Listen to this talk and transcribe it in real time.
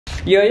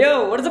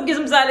Yo, what's up,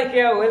 Kisum Salek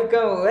here?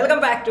 Welcome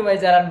back to my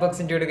channel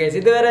Unboxing Dude, guys.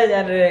 This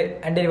is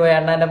until boy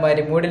and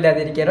my mood is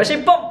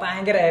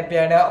happy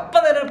and up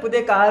put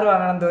a car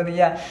on the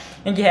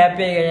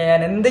happy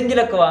and then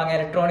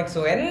electronics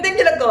so and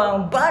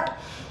but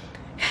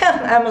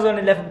Amazon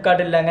Flipkart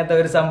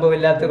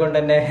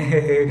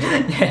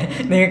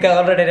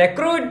already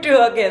recruit to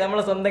okay,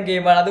 the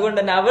game. Other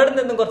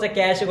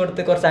cash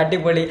car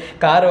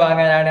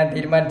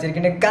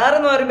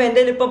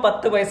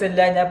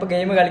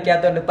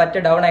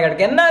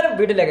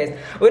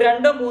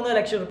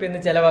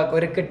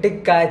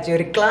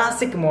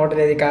classic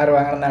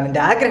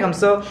model.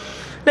 So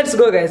let's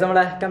go, guys.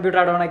 Computer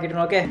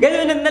okay.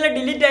 Guys,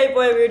 delete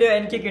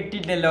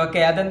video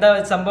okay.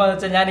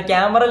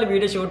 Camera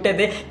video shoot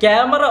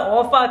camera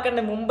off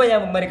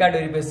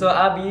so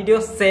our video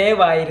save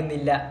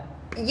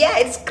yeah,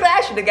 it's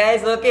crashed,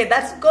 guys. Okay,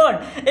 that's gone.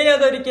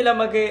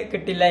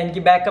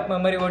 Backup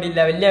memory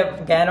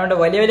Canon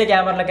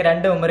camera like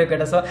random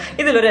memory. So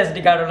this is a SD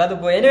card.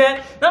 Anyway,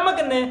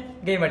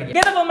 game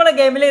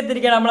game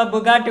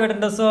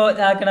Bugatti so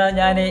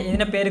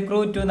in a pair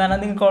crew to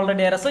nothing called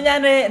there. So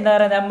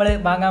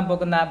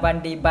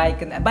Bandi bike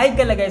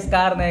guys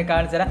car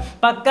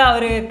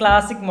Paka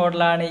classic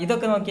model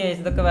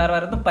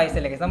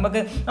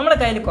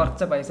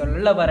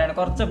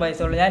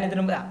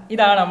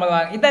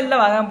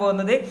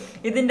okay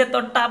ഇതിന്റെ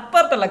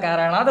തൊട്ടപ്പുറത്തുള്ള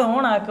കാറാണ് അത്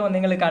on ആക്കുമ്പോൾ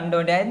നിങ്ങൾ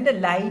കണ്ടോണ്ട് അതിന്റെ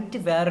light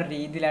വേറെ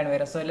രീതിയിലാണ്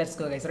വരിക so let's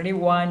go guys ready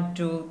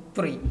 1 2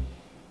 3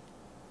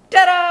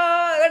 tada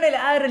കണ്ടില്ലേ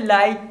ആ ഒരു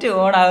ലൈറ്റ്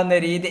ഓൺ ആവുന്ന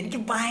രീതി എനിക്ക്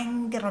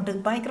ഭയങ്കര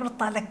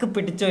തലക്ക്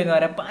പിടിച്ചു എന്ന്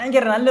പറയാം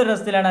ഭയങ്കര നല്ലൊരു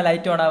രസത്തിലാണ് ആ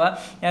ലൈറ്റ് ഓൺ ആവുക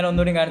ഞാൻ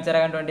ഒന്നുകൂടി കാണിച്ചു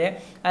തരാൻ കണ്ടോണ്ടേ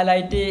ആ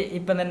ലൈറ്റ്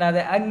ഇപ്പം തന്നെ അത്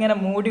അങ്ങനെ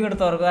മൂടി കൊണ്ട്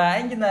തുറക്കുക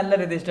എനിക്ക്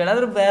നല്ലൊരു ഇത് ഇഷ്ടമാണ്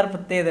അതൊരു വേറെ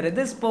പ്രത്യേകത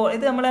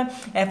ഇത് നമ്മളെ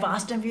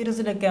ഫാസ്റ്റ് ആൻഡ്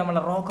ഫ്യൂരിയസിലൊക്കെ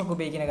നമ്മളെ റോക്കൊക്കെ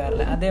ഉപയോഗിക്കുന്ന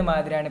കാറില്ല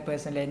അതേമാതിരിയാണ്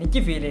പേഴ്സണലി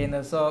എനിക്ക് ഫീൽ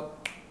ചെയ്യുന്നത് so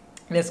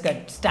let's get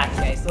start,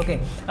 guys. Okay,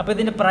 അപ്പോൾ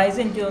ഇതിന്റെ പ്രൈസ്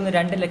എനിക്ക് തോന്നുന്നു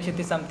 2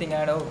 ലക്ഷത്തി സംതിങ്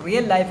ആണ്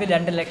റിയൽ ലൈഫിൽ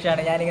 2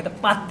 ലക്ഷമാണ് ഞാൻ ഇങ്ങനത്തെ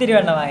 10 രൂപ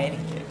എണ്ണമായി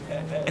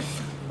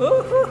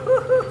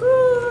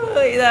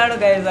ഇതാണ്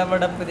ഗൈസ്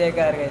നമ്മുടെ പുതിയ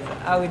car guys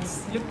how it's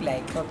look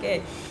like okay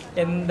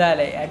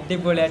എന്തായാലേ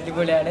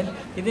അടിപൊളിയാണ്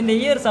ഇതിൻ്റെ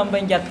ഈ ഒരു സംഭവം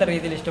എനിക്ക് അത്ര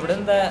രീതിയിൽ ഇഷ്ടപ്പെടും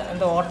എന്താ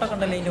ഓട്ടോ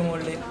കണ്ടല്ലോ ഇതിൻ്റെ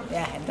മുകളിൽ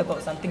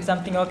എന്തൊക്കെ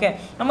സംതിങ് ഓക്കെ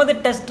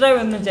നമുക്കിത് ടെസ്റ്റ് ഡ്രൈവ്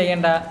ഒന്നും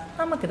ചെയ്യണ്ട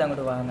നമുക്കിത്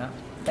അങ്ങോട്ട് വാങ്ങാം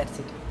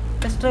ദാറ്റ്സ് ഇറ്റ്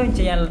ടെസ്റ്റ് ഡ്രൈവ്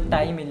ചെയ്യാനുള്ള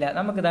ടൈമില്ല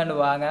നമുക്കിതാണ്ട്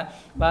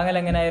വാങ്ങൽ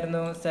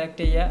എങ്ങനെയായിരുന്നു സെലക്ട്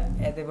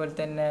ചെയ്യുക അതേപോലെ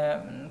തന്നെ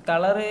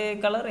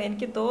കളർ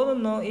എനിക്ക്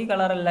തോന്നുന്നു ഈ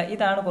കളറല്ല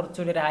ഇതാണ്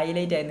കുറച്ചുകൂടി ഒരു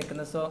ഹൈലൈറ്റ് ആയി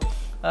നിൽക്കുന്നത് സോ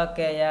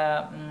ഓക്കെ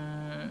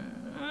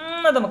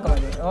അത് നമുക്ക്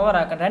മതി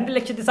ഓവറാക്കാം 2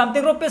 ലക്ഷത്തി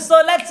something rupees so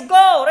let's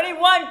go ready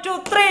 1 2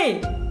 3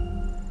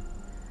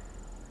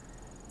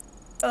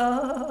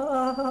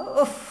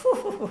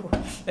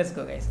 let's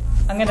go guys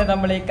അങ്ങനെ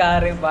നമ്മൾ ഈ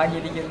കാറ്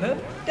വാങ്ങിയിരിക്കുന്നു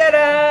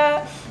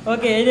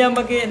ഓക്കെ ഇനി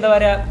നമുക്ക് എന്താ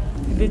പറയുക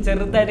ഇത്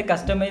ചെറുതായിട്ട്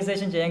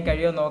കസ്റ്റമൈസേഷൻ ചെയ്യാൻ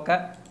കഴിയുമോ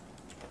നോക്കാം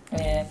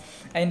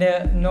അതിൻ്റെ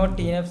നോട്ട്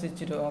ഇനഫ്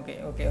സ്വിച്ച് ഓക്കെ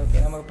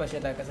നമുക്കിപ്പോൾ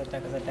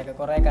സെറ്റാക്കാം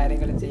കുറേ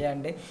കാര്യങ്ങൾ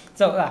ചെയ്യാണ്ട്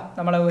സോ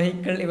നമ്മളെ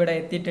വെഹിക്കിൾ ഇവിടെ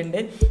എത്തിയിട്ടുണ്ട്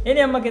ഇനി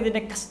നമുക്ക്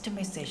ഇതിൻ്റെ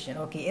കസ്റ്റമൈസേഷൻ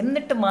ഓക്കെ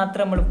എന്നിട്ട്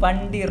മാത്രം നമ്മൾ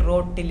വണ്ടി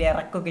റോട്ടിൽ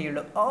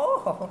ഇറക്കുകയുള്ളൂ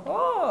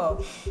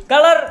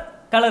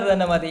കളർ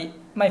തന്നെ മതി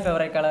മൈ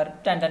ഫേവറേറ്റ് കളർ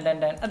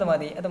അത്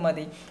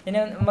മതി ഇനി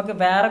നമുക്ക്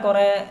വേറെ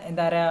കുറേ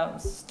എന്താ പറയുക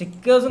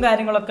സ്റ്റിക്കേഴ്സും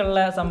കാര്യങ്ങളൊക്കെ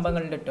ഉള്ള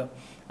സംഭവങ്ങളുണ്ട് കേട്ടോ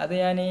അത്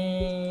ഞാൻ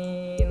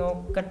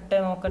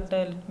നോക്കട്ടെ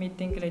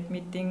ലെറ്റ് മീ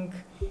തിങ്ക്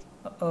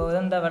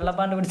ഇതെന്താ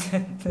വെള്ളപ്പാണ്ട്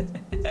പിടിച്ചത്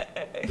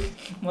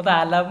മൊത്തം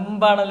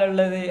അലമ്പാണല്ലോ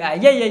ഉള്ളത്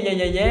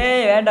അയ്യേ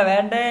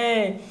വേണ്ടേ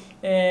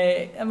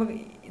നമുക്ക്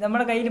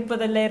നമ്മുടെ കയ്യിലിപ്പോൾ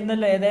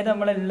ഇതല്ലായിരുന്നല്ലോ ഏതായാലും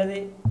നമ്മളുള്ളത്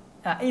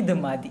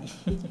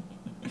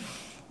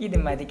ഇത്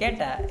മതി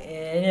കേട്ടാ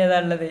ഇനി ഏതാ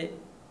ഉള്ളത്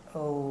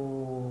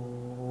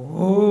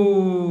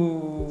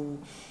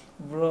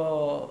ബ്രോ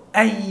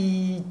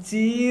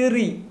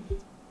ചീറി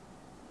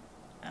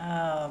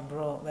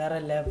ബ്രോ വേറെ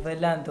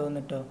ലെവലാന്ന്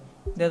തോന്നിട്ടോ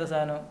ഇതേതാ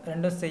സാധനം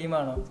രണ്ടും സെയിം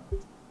ആണോ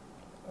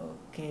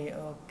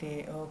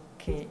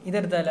ഓക്കെ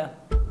ഇതെടുത്താലോ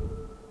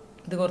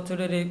ഇത്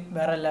കുറച്ചുകൂടി ഒരു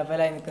വേറെ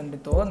ലെവലായി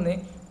നിൽക്കുന്നുണ്ട് തോന്നുന്നു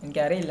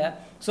എനിക്കറിയില്ല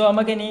സോ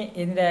നമുക്കിനി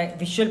ഇതിൻ്റെ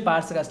വിഷ്വൽ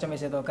പാർട്സ്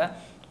കസ്റ്റമൈസ് ചെയ്ത് നോക്കാം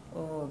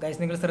ഗൈസ്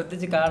നിങ്ങൾ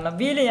ശ്രദ്ധിച്ച് കാണണം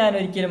വീല് ഞാൻ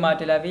ഒരിക്കലും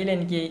മാറ്റില്ല വീല്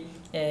എനിക്ക്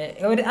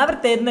അവർ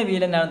തരുന്ന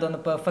വീൽ തന്നെയാണ്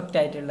തോന്നുന്നു പെർഫെക്റ്റ്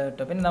ആയിട്ടുള്ളത്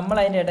കേട്ടോ പിന്നെ നമ്മൾ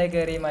അതിൻ്റെ ഇടയിൽ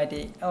കയറി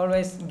മാറ്റി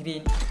ഓൾവേസ്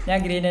ഞാൻ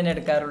ഗ്രീൻ തന്നെ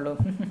എടുക്കാറുള്ളൂ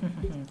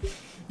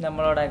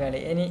നമ്മളോടാ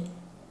കളി ഇനി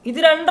ഇത്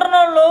 2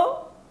 ഉള്ളൂ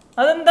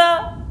അതെന്താ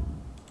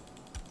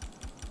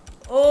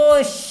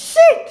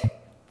ഷിറ്റ്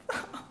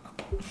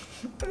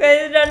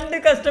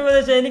 2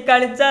 കസ്റ്റമൈസേഷൻ ഇനി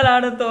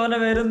കളിച്ചാലാണ്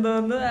വരും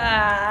തോന്നുന്നു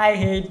I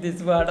hate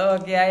this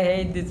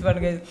one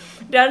guys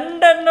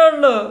 2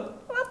 ഉള്ളൂ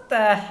what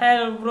the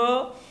hell bro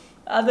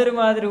അതൊരു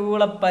മാതിരി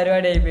ഊള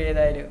പരിപാടിയായി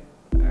പോയതായിരുന്നു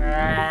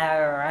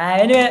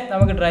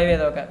നമുക്ക് ഡ്രൈവ്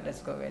ചെയ്ത് നോക്കാം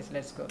ലെറ്റ്സ്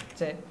ഗോ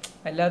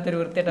വല്ലാത്തൊരു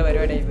വൃത്തിയായിട്ട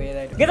പരിപാടിയായി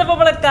പോയതായിരുന്നു ഇതിപ്പോൾ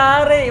നമ്മളെ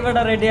കാറ്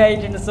ഇവിടെ റെഡി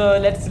ആയിട്ടുണ്ട് സോ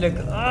ലെറ്റ്സ്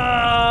ലുക്ക്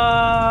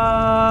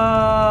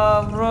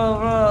ബ്രോ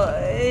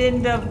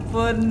എൻ്റെ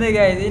പൊന്ന്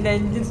ഗൈസ് ഇതിൻ്റെ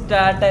എൻജിൻ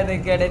സ്റ്റാർട്ടായി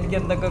നിൽക്കുകയാണ് എനിക്ക്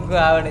എന്തൊക്കെ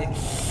ആവണേ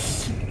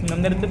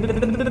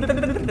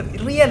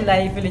റിയൽ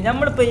ലൈഫിൽ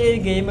നമ്മളിപ്പോൾ ഈ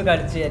ഗെയിം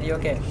കളിച്ച് തരും.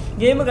 ഓക്കെ,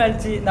 ഗെയിം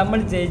കളിച്ച് നമ്മൾ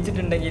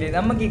ജയിച്ചിട്ടുണ്ടെങ്കിൽ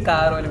നമുക്ക് ഈ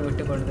കാർ പോലെ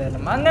വീട്ടിൽ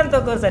കൊണ്ടുതരണം. അങ്ങനത്തെ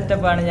ഒക്കെ ഒരു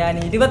സെറ്റപ്പാണ്. ഞാൻ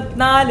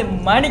 24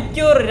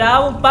 മണിക്കൂർ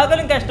രാവും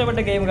പകലും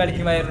കഷ്ടപ്പെട്ട് ഗെയിം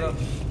കളിക്കുമായിരുന്നു.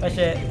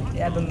 പക്ഷേ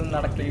അതൊന്നും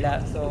നടക്കില്ല.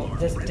 സോ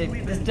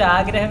ജസ്റ്റ്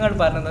ആഗ്രഹങ്ങൾ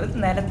പറഞ്ഞത്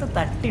നിലത്ത്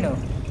തട്ടിനോ,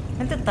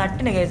 അങ്ങനത്തെ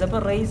തട്ടിന് കേസ്. അപ്പോൾ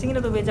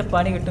റേസിങ്ങിനൊക്കെ ഉപയോഗിച്ച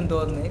പണി കിട്ടും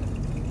തോന്നുന്നു.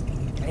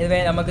 ഇതുവേ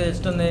നമുക്ക്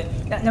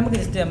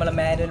ജസ്റ്റ് നമ്മളെ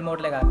മാനുവൽ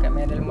മോഡിലേക്ക് ആക്കാം.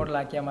 മാനുവൽ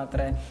മോഡിലാക്കിയാൽ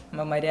മാത്രമേ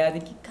നമ്മൾ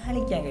മര്യാദയ്ക്ക്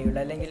കളിക്കാൻ കഴിയുള്ളൂ.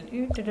 അല്ലെങ്കിൽ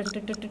ഇപ്പോൾ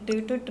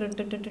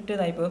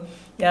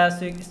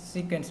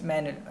സീക്വൻസ്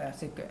മാനുവൽ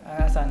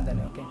ആ സാധനം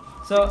തന്നെ. ഓക്കെ,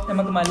 സോ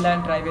നമുക്ക് മെല്ലെ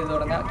ഡ്രൈവ് ചെയ്ത്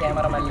തുടങ്ങാം.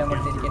 ക്യാമറ മെല്ലെ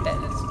കൊടുത്തിരിക്കട്ടെ.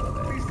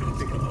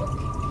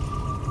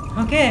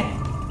 ഓക്കെ,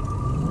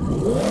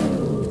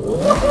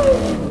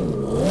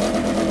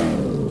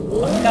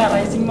 പക്കാ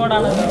റൈസിംഗ്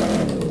മോഡാണല്ലോ.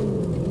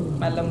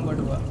 മെല്ലെ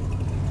മുമ്പോട്ട് പോവാം.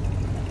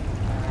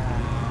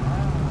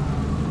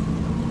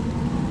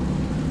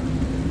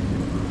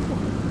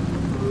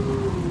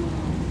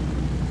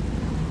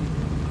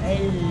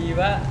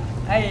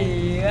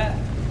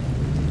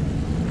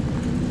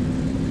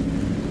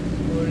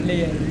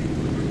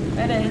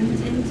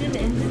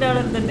 എഞ്ചിൻ്റെ അവിടെ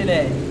എന്തുണ്ടല്ലേ,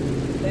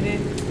 ഒരു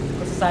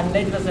കുറച്ച്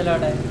സൺലൈറ്റ് സ്ഥലം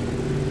അവിടെ.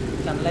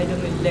 സൺലൈറ്റ്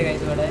ഒന്നും ഇല്ല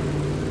കൈസ് അവിടെ.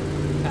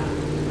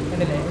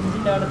 ഉണ്ടല്ലേ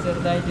എഞ്ചിൻ്റെ അവിടെ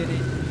ചെറുതായിട്ടൊരു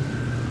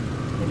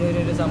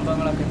ഒരു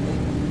സംഭവങ്ങളൊക്കെ ഉണ്ട്.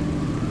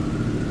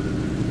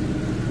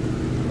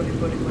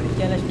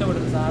 പൊളിക്കാൻ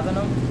ഇഷ്ടപ്പെടുന്നു.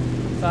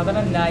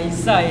 സാധനം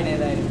നൈസായിരുന്നു.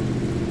 ഏതായാലും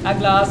ആ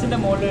ഗ്ലാസിൻ്റെ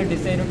മുകളിൽ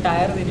ഡിസൈനും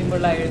ടയർ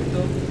തിരിയുമ്പോഴുള്ള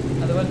എഴുത്തും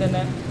അതുപോലെ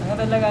തന്നെ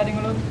അങ്ങനത്തെ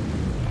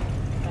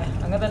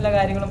എല്ലാ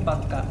കാര്യങ്ങളും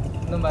പക്ക,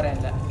 ഒന്നും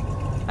പറയാനില്ല.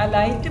 ആ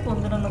ലൈറ്റ്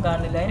പൊന്തിനൊന്നും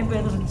കാണില്ല. അതിനിപ്പോൾ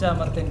ഏത് സ്വിച്ച്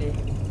അമർത്തേണ്ടി?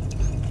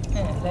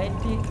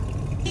 ലൈറ്റ്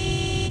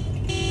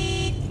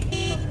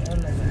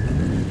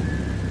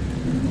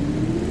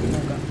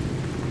നോക്കാം.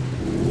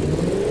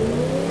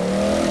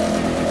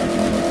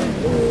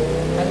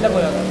 നല്ല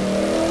പോലെ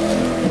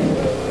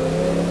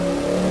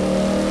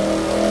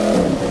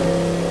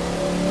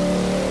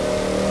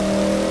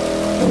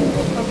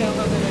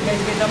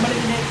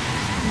നമ്മളിതിൻ്റെ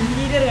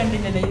ഇൻറ്റീരിയർ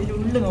കണ്ടില്ലല്ലേ, ഇതിൻ്റെ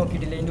ഉള്ളിൽ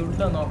നോക്കിയിട്ടില്ല. ഇതിൻ്റെ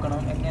ഉള്ളിൽ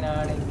നോക്കണം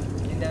എങ്ങനെയാണ്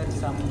ഇതിൻ്റെ ഒരു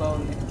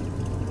സംഭവം.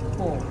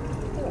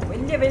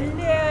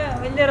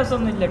 വലിയ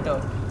രസമൊന്നും ഇല്ല കേട്ടോ.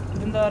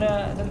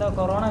 ഇതെന്താ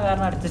കൊറോണ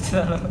കാരണം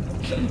അടച്ചതാണ്.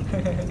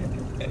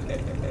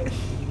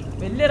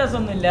 വലിയ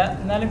രസമൊന്നുമില്ല,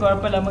 എന്നാലും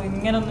കുഴപ്പമില്ല. നമുക്ക്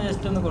ഇങ്ങനെ ഒന്ന്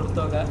ജസ്റ്റ് ഒന്ന് കൊടുത്തു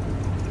നോക്കാം.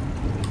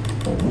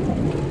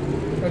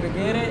 Okay,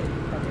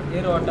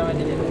 gear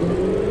automatic.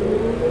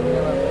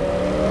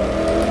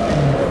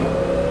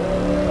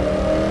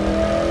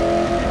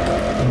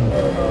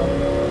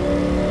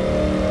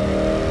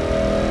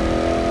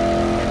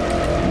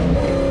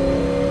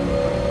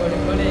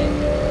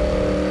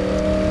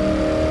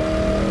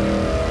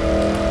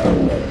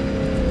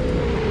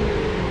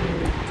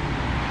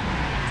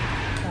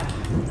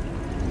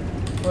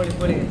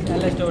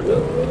 നല്ല ഇഷ്ടപ്പെട്ടു.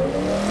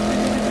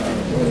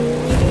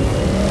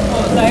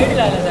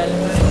 സൈഡിലല്ല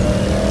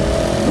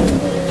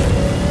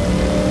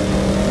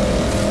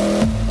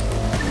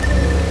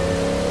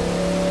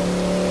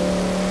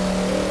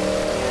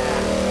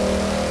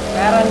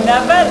വേറെ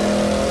ലെവൽ.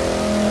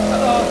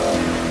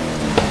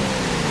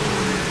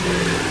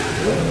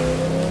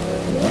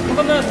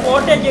 നമുക്കൊന്ന്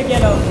സ്പോട്ട് ആക്കി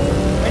നോക്കിയാലോ?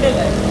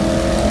 വേണ്ടിയല്ലേ?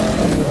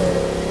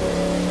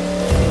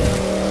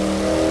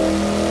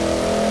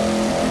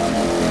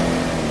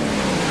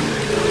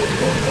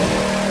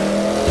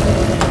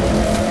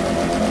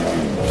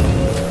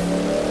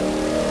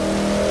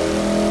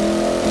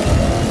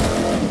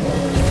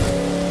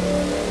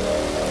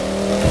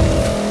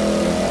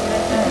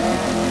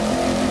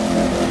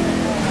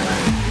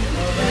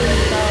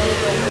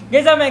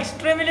 Guys, I am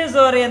extremely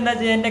sorry. എന്താ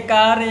ചെയ്യുക, എൻ്റെ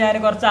കാർ ഞാൻ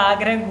കുറച്ച്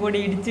ആഗ്രഹം കൂടി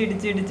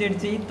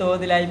ഇടിച്ച് ഈ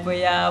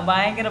തോതിലായിപ്പോയി.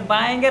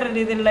 ഭയങ്കര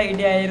രീതിയിലുള്ള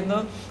ഇടിയായിരുന്നു.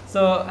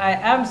 So I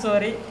am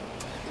sorry.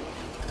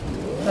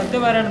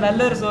 സത്യം പറയണം,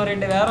 നല്ലൊരു സോറി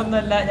ഉണ്ട്.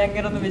 വേറൊന്നുമല്ല, ഞാൻ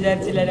ഇങ്ങനൊന്നും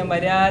വിചാരിച്ചില്ല. ഞാൻ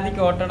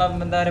മര്യാദയ്ക്ക് ഓട്ടണം,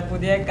 എന്താ പറയുക,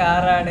 പുതിയ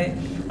കാറാണ്,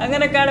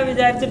 അങ്ങനെയൊക്കെയാണ്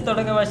വിചാരിച്ചിട്ട്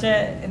തുടങ്ങുക. പക്ഷേ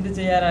എന്ത്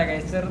ചെയ്യാനാകെ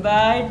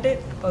ചെറുതായിട്ട്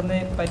ഒന്ന്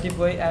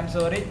പറ്റിപ്പോയി. I am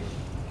sorry.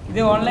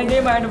 ഇത് ഓൺലൈൻ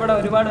ഗെയിം ആയിട്ട് ഇവിടെ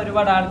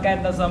ഒരുപാട്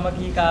ആൾക്കാരുണ്ടാവും. സോ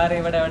നമുക്ക് ഈ കാർ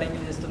ഇവിടെ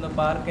എവിടെയെങ്കിലും ജസ്റ്റ് ഒന്ന്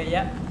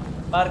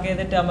പാർക്ക്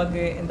ചെയ്തിട്ട്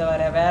നമുക്ക് എന്താ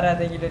പറയുക, വേറെ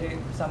ഏതെങ്കിലും ഒരു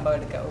സംഭവം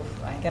എടുക്കാം.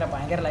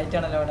 ഭയങ്കര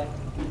ലൈറ്റാണല്ലോ അവിടെ.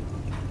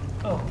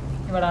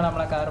 ഇവിടെയാണ്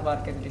നമ്മളെ കാർ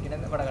പാർക്ക്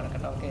ചെയ്തിരിക്കുന്നത്. ഇവിടെ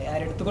കിടക്കട്ടെ. ഓക്കെ,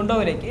 ആരും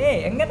എടുത്തുകൊണ്ടുപോകില്ലേക്ക്.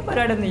 എങ്ങനെ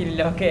പരിപാടി ഒന്നും ഇല്ല.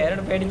 ഓക്കെ,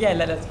 ആരോട്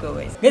പേടിക്കാല്ല. Let's go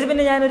guys.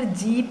 പിന്നെ ഞാനൊരു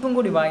ജീപ്പും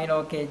കൂടി വാങ്ങിയോ.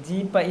 ഓക്കെ,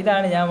 ജീപ്പ്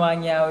ഇതാണ് ഞാൻ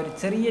വാങ്ങിയ ഒരു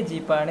ചെറിയ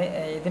ജീപ്പാണ്.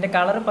 ഇതിൻ്റെ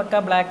കളർ പക്ക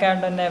ബ്ലാക്ക്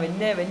ആയതുകൊണ്ട് തന്നെ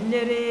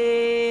വലിയൊരു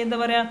എന്താ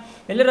പറയുക,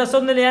 വലിയ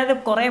രസമൊന്നുമില്ല. ഞാൻ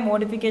കുറേ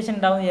മോഡിഫിക്കേഷൻ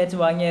ഉണ്ടാവും വിചാരിച്ച്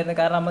വാങ്ങിയായിരുന്നു.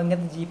 കാരണം നമ്മൾ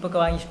ഇങ്ങനത്തെ ജീപ്പൊക്കെ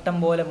വാങ്ങി ഇഷ്ടം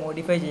പോലെ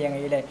മോഡിഫൈ ചെയ്യാൻ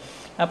കഴിയില്ലേ.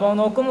 അപ്പോൾ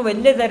നോക്കുമ്പോൾ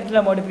വലിയ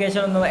തരത്തിലുള്ള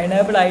മോഡിഫിക്കേഷൻ ഒന്നും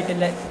എനേബിൾ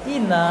ആയിട്ടില്ല. ഈ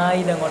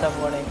ഇതങ്ങോട്ടാണ്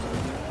പോണേ.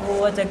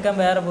 ചെക്കൻ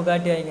വേറെ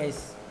ബുഗാട്ടി വാങ്ങി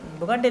ഗൈസ്.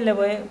 ബുഗാട്ടി അല്ലേ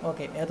പോയി?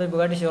 ഓക്കെ, ഏതൊരു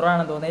ബുഗാട്ടി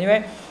ഷുറാണെന്ന് തോന്നുന്നു. എനിവേ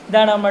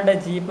ഇതാണ് നമ്മുടെ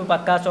ജീപ്പ്.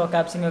 പക്കാ ഷോക്ക്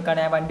ആപ്സിംഗ് ഒക്കെയാണ്.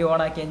 ഞാൻ വണ്ടി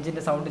ഓണാക്കി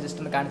എഞ്ചിൻ്റെ സൗണ്ട്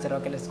ജസ്റ്റ് ഒന്ന് കാണിച്ചു തരാം.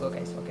 Okay, let's go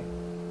guys. Okay,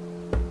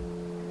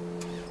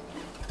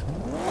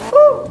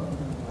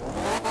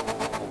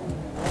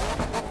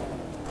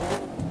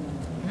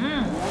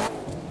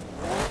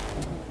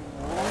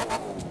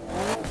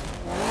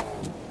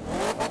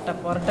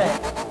 പോരട്ടെ.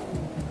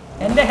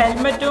 എൻ്റെ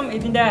ഹെൽമെറ്റും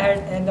ഇതിൻ്റെ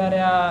എന്താ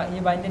പറയുക ഈ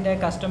വണ്ടിൻ്റെ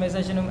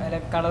കസ്റ്റമൈസേഷനും അല്ല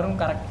കളറും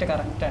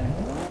കറക്റ്റാണ്.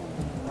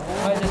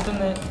 ജസ്റ്റ്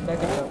ഒന്ന്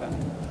ബാക്ക് ഇട്ട് നോക്കാം.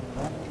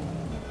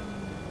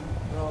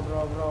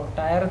 ബ്രോ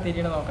ടയർ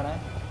തിരിയണ നോക്കണേ.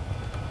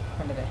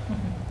 കണ്ടില്ലേ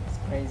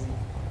ക്രേസി.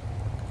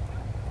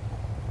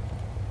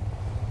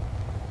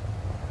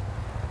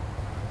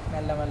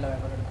 മെല്ലെ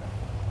വേഗം എടുക്കാം.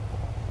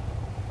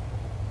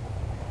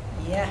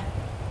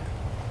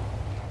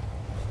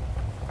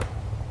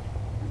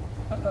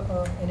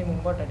 ഇനി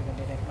മുമ്പോട്ട്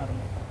എടുക്കണ്ടേ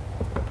മറന്നു.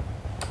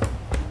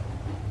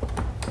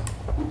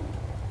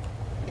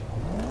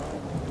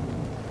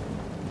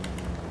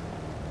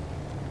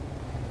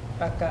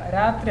 പക്ക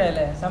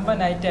രാത്രിയല്ലേ സംഭവം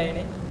നൈറ്റ്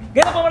ആയിന്.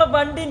 അപ്പോൾ നമ്മളെ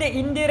വണ്ടിൻ്റെ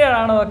ഇൻറ്റീരിയർ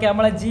ആണ്. ഓക്കെ,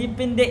 നമ്മളെ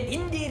ജീപ്പിൻ്റെ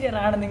ഇൻറ്റീരിയർ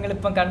ആണ്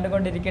നിങ്ങളിപ്പം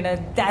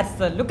കണ്ടുകൊണ്ടിരിക്കുന്നത്. That's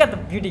the look at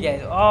the beauty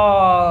guys.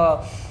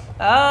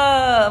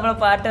 നമ്മളെ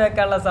പാട്ട്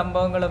വെക്കാനുള്ള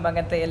സംഭവങ്ങളും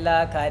അങ്ങനത്തെ എല്ലാ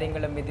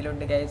കാര്യങ്ങളും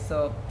ഇതിലുണ്ട് guys. So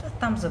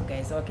thumbs up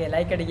guys. Okay,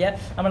 like അടിക്കുക.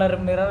 നമ്മളെ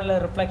മിററിലെ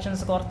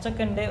റിഫ്ലക്ഷൻസ്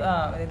കുറച്ചൊക്കെ ഉണ്ട്.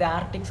 ഇത്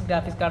ആർട്ടിക്സ്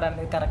ഗ്രാഫിക്സ് കാർഡാണ്,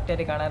 ഇത്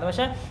കറക്റ്റായിട്ട് കാണാറ്.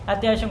 പക്ഷേ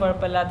അത്യാവശ്യം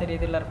കുഴപ്പമില്ലാത്ത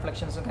രീതിയിലുള്ള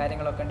റിഫ്ലക്ഷൻസും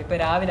കാര്യങ്ങളൊക്കെ ഉണ്ട്. ഇപ്പോൾ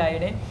രാവിലെ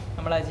ആയിട്ട്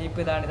നമ്മളെ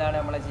ജീപ്പ് ഇതാണ്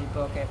നമ്മളെ ജീപ്പ്.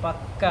 Okay,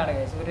 പക്കാണ്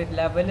guys. ഒരു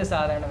ലെവല്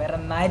സാധനമാണ്, വേറെ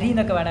നരി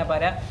എന്നൊക്കെ വേണേൽ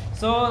പറയാം.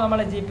 സോ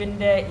നമ്മളെ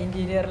ജീപ്പിൻ്റെ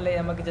ഇൻറ്റീരിയറിൽ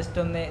നമുക്ക് ജസ്റ്റ്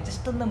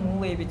ഒന്ന്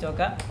മൂവ് ചെയ്യിപ്പിച്ച്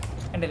നോക്കാം.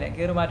 കണ്ടില്ലേ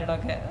ഗിയർ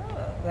മാറ്റണമൊക്കെ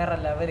വേറെ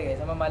ലെവല്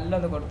ഗൈസ്. നമ്മൾ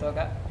മല്ലൊന്ന് കൊടുത്തു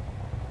നോക്കാം.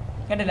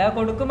 കണ്ടില്ല, അത്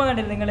കൊടുക്കുമ്പോൾ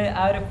കണ്ടില്ല നിങ്ങൾ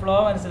ആ ഒരു ഫ്ലോ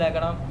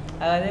മനസ്സിലാക്കണം.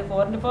 അതായത്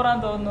 4x4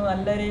 ആണെന്ന് തോന്നുന്നു.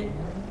 നല്ലൊരു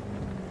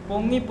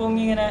പൊങ്ങി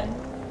ഇങ്ങനെ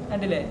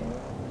കണ്ടില്ലേ.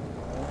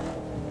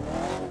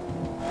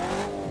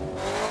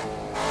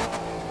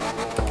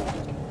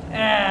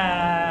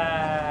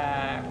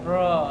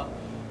 Bro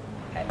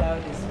I love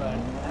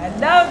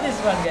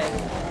this one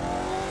guys.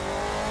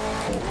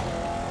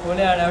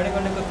 പൊളിയാണ്. അവിടെ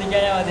കൊണ്ട്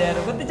കുത്തിക്കാൻ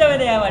മതിയായിരുന്നു.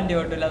 കുത്തിച്ചവനെ ഞാൻ വണ്ടി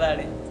ഓട്ടില്ല.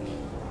 അതാണ്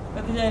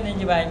കുത്തിച്ചവനെ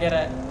എനിക്ക്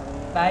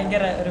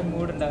ഭയങ്കര ഒരു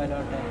മൂഡുണ്ടാവല്ലോ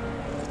ഓട്ടെ.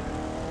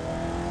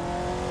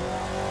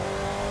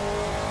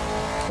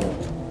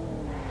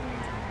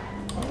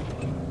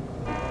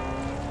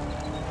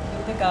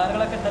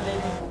 കാറുകളൊക്കെ ഉണ്ടല്ലേ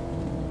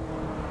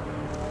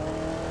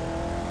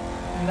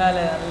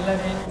എന്നാലേ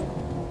നല്ലൊരു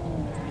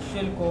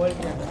വിഷ്വൽ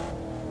ക്വാളിറ്റി ഉണ്ട്.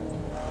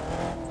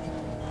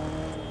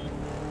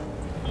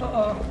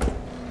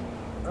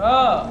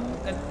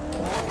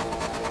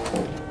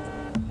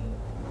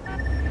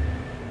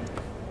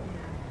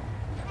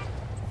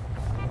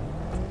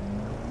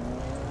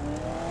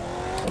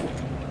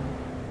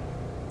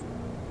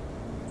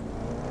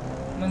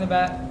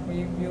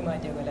 വ്യൂ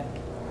മാറ്റിയോക്കല്ലേ.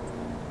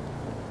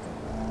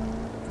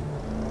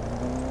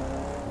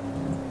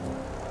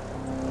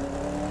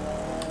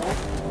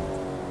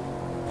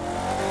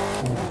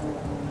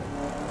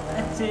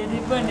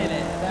 ചെരിപ്പ് കണ്ടില്ലേ,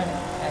 അതാണ്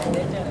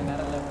ഹൈലൈറ്റാണ്.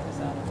 വേറെ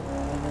സാധനം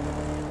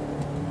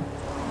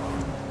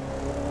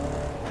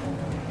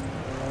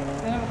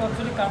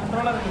കുറച്ചൊരു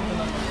കൺട്രോളർ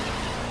കിട്ടുന്നുണ്ട്.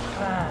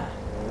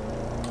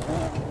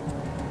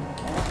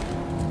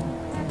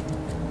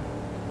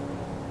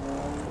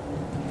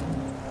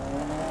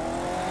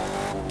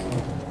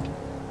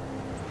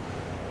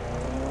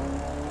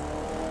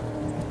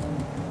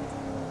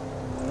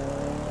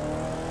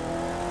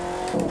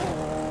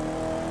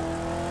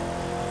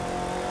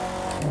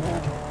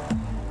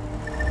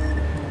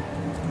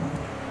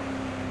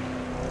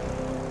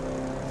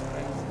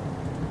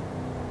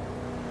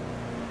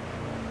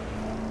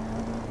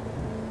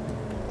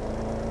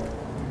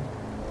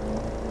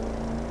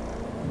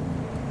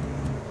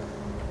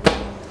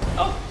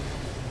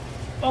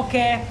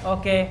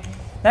 Okay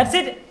that's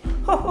it.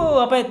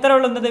 അപ്പോൾ എത്ര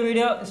ഉള്ളൂ ഇന്നത്തെ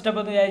വീഡിയോ.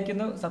 ഇഷ്ടപ്പെടുന്നു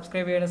വിചാരിക്കുന്നു.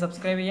 സബ്സ്ക്രൈബ്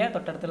ചെയ്യുക.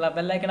 തൊട്ടടുത്തുള്ള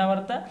ബെല്ലൈക്കൺ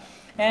അമർത്തുക.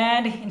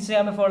 ആൻഡ്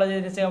ഇൻസ്റ്റാഗ്രാമിൽ ഫോളോ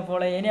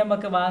ചെയ്യുക. ഇനി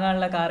നമുക്ക്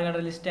വാങ്ങാനുള്ള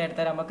കാറുകളുടെ ലിസ്റ്റ്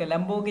എടുത്താൽ നമുക്ക്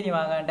ലംബോർഗിനി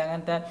വാങ്ങാണ്ട്,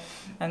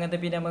 അങ്ങനത്തെ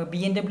പിന്നെ നമുക്ക്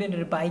BMW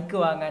ഒരു ബൈക്ക്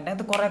വാങ്ങാണ്ട്,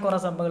 അങ്ങനത്തെ കുറേ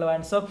സംഭവങ്ങൾ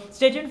വേണം. So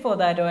stay tuned for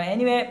that.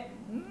 Anyway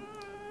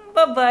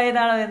by.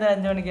 ഇതാണ്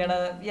 5 മണിക്കാണ്.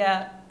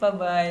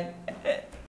 ബൈ.